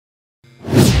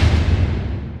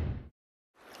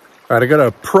All right, I got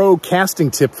a pro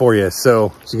casting tip for you.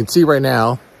 So as you can see right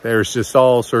now, there's just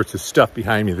all sorts of stuff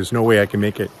behind me. There's no way I can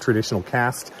make a traditional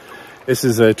cast. This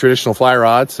is a traditional fly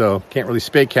rod, so can't really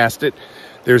spade cast it.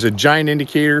 There's a giant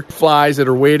indicator, flies that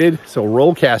are weighted, so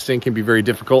roll casting can be very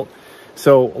difficult.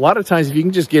 So a lot of times if you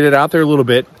can just get it out there a little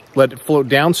bit, let it float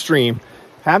downstream,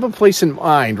 have a place in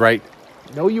mind, right?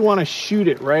 Know you want to shoot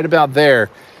it right about there.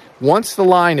 Once the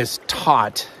line is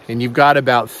taut and you've got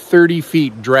about 30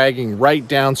 feet dragging right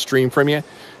downstream from you,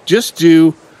 just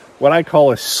do what I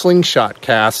call a slingshot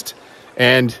cast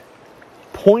and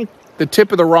point the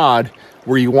tip of the rod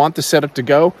where you want the setup to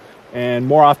go. And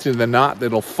more often than not,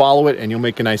 it'll follow it and you'll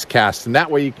make a nice cast. And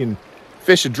that way you can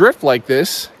fish a drift like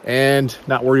this and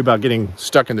not worry about getting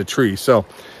stuck in the tree. So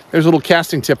there's a little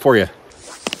casting tip for you.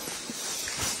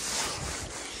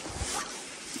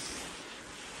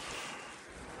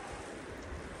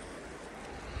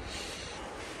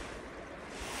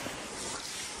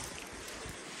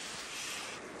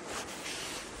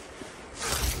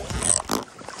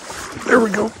 There we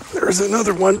go. There's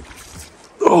another one.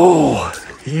 Oh,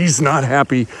 he's not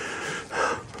happy.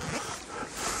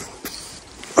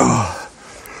 Oh,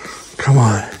 come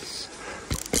on.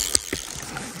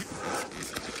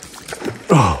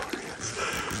 Oh.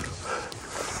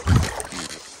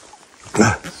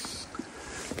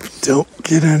 Don't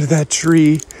get under that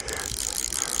tree.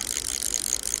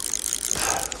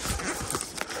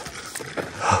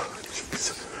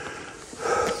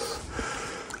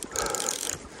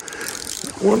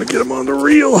 I want to get him on the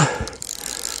reel.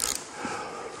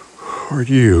 Are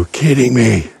you kidding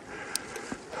me?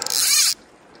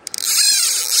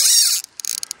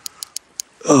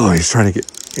 Oh, he's trying to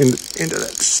get into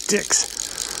that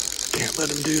sticks. Can't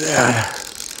let him do that.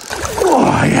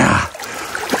 Oh, yeah.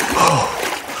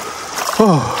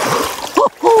 Oh.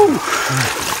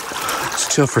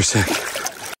 Let's chill for a sec.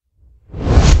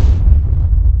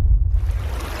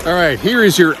 All right, here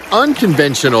is your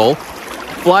unconventional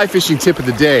fly fishing tip of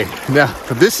the day. Now,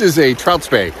 this is a trout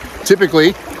spay.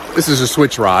 Typically, this is a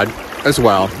switch rod as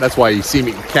well. That's why you see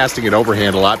me casting it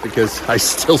overhand a lot, because I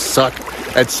still suck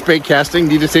at spay casting.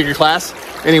 Need to take a class.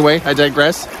 Anyway, I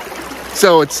digress.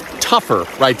 So it's tougher,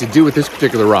 right, to do with this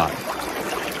particular rod.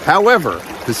 However,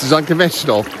 this is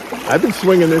unconventional. I've been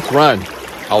swinging this run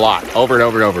a lot, over and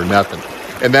over and over, nothing.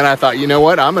 And then I thought, you know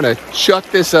what? I'm going to chuck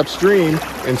this upstream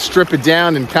and strip it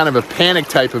down in kind of a panic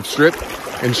type of strip.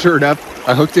 And sure enough,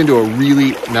 I hooked into a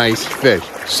really nice fish.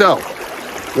 So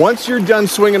once you're done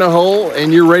swinging a hole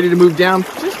and you're ready to move down,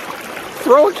 just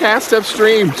throw a cast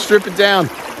upstream, strip it down,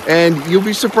 and you'll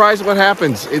be surprised what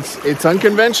happens. It's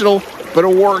unconventional, but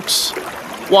it works.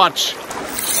 Watch.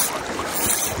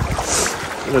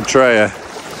 I'm gonna try a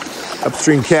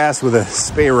upstream cast with a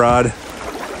spay rod.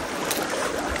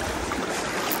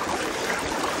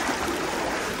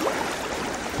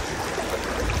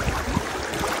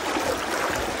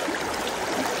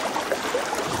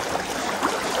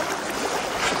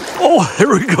 Oh, there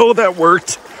we go, that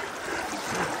worked.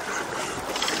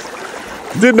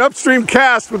 Did an upstream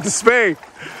cast with the spay.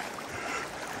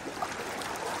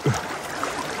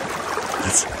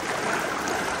 That's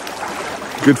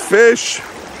good fish.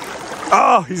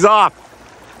 Oh, he's off.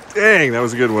 Dang, that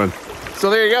was a good one. So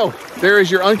there you go. There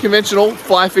is your unconventional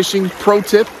fly fishing pro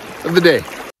tip of the day.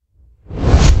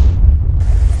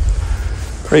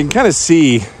 You can kind of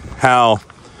see how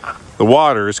the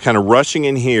water is kind of rushing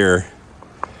in here,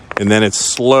 and then it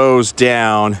slows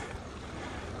down.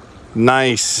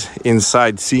 Nice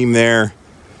inside seam there,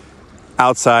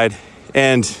 outside.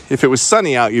 And if it was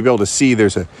sunny out, you'd be able to see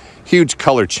there's a huge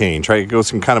color change, right? It goes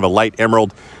from kind of a light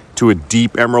emerald to a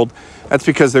deep emerald. That's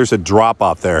because there's a drop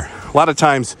off there. A lot of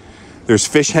times there's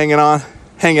fish hanging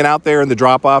out there in the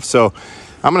drop off. So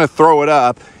I'm gonna throw it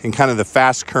up in kind of the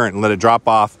fast current and let it drop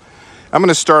off. I'm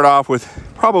gonna start off with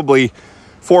probably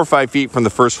 4 or 5 feet from the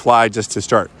first fly, just to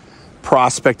start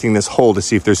prospecting this hole to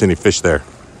see if there's any fish there.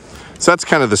 So that's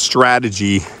kind of the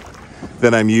strategy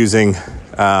that I'm using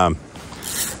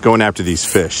going after these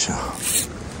fish.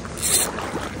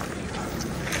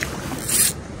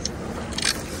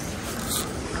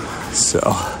 So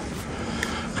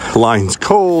line's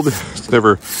cold,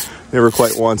 never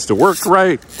quite wants to work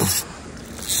right.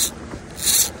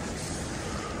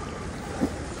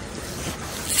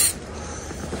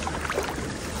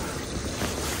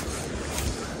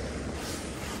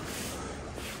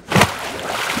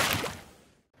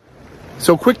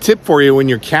 So quick tip for you when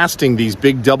you're casting these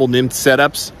big double nymph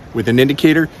setups with an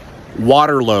indicator,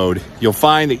 water load. You'll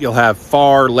find that you'll have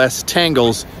far less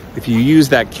tangles if you use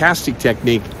that casting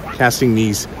technique, casting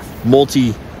these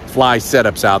multi-fly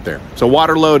setups out there. So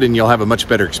water load and you'll have a much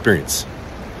better experience.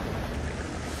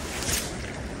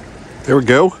 There we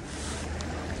go.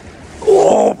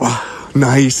 Oh,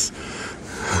 nice.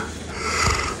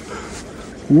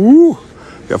 Woo.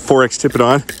 Got 4X tippet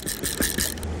on.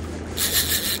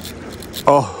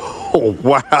 Oh,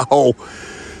 wow.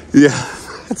 Yeah,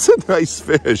 that's a nice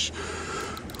fish.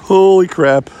 Holy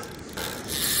crap.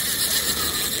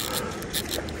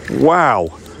 Wow.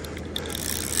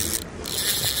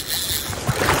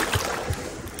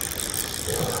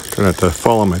 Try not to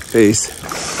fall on my face.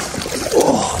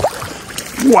 Oh,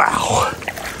 wow.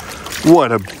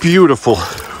 What a beautiful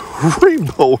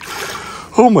rainbow.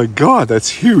 Oh my God, that's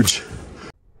huge.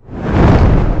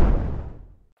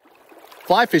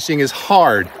 Fly fishing is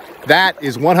hard. That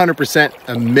is 100%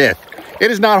 a myth.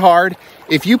 It is not hard.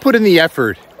 If you put in the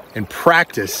effort and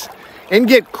practice and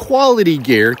get quality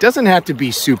gear, it doesn't have to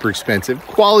be super expensive,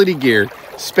 quality gear,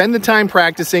 spend the time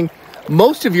practicing,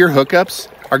 most of your hookups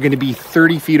are going to be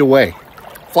 30 feet away.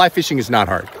 Fly fishing is not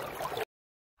hard.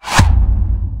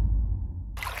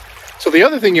 So the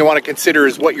other thing you want to consider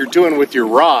is what you're doing with your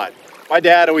rod. My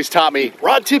dad always taught me,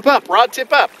 rod tip up, rod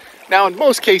tip up. Now in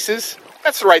most cases,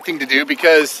 that's the right thing to do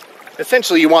because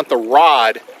essentially you want the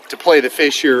rod to play the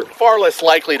fish. You're far less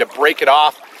likely to break it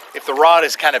off if the rod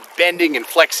is kind of bending and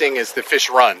flexing as the fish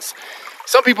runs.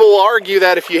 Some people will argue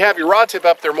that if you have your rod tip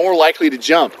up, they're more likely to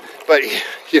jump. But,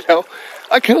 you know,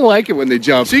 I kind of like it when they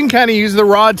jump. So you can kind of use the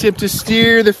rod tip to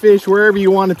steer the fish wherever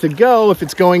you want it to go. If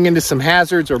it's going into some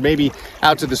hazards or maybe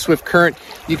out to the swift current,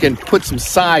 you can put some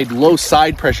low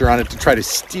side pressure on it to try to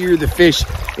steer the fish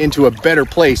into a better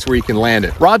place where you can land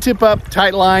it. Rod tip up,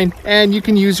 tight line, and you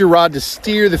can use your rod to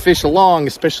steer the fish along,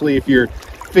 especially if you're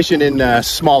fishing in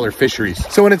smaller fisheries.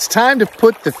 So when it's time to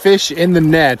put the fish in the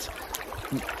net,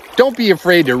 don't be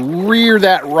afraid to rear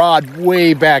that rod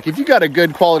way back. If you got a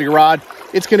good quality rod,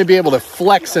 it's going to be able to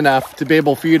flex enough to be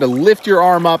able for you to lift your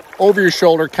arm up over your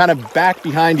shoulder, kind of back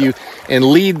behind you, and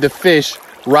lead the fish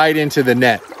right into the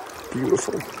net.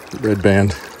 Beautiful red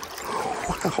band.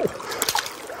 Wow.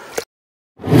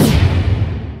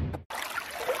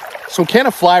 So can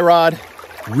a fly rod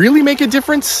really make a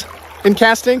difference in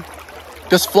casting?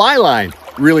 Does fly line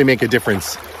really make a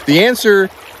difference? The answer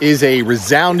is a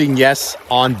resounding yes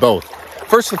on both.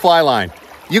 First, the fly line.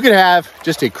 You could have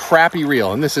just a crappy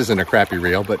reel, and this isn't a crappy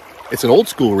reel, but it's an old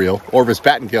school reel, Orvis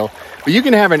Bat and Kill. But you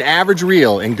can have an average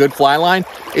reel and good fly line.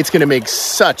 It's going to make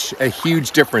such a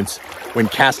huge difference when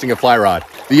casting a fly rod.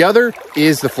 The other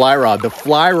is the fly rod. The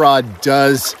fly rod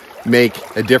does make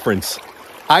a difference.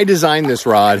 I designed this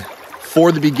rod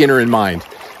for the beginner in mind.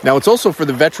 Now, it's also for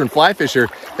the veteran fly fisher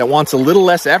that wants a little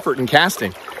less effort in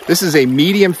casting. This is a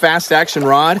medium fast action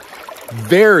rod,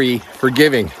 very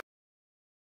forgiving.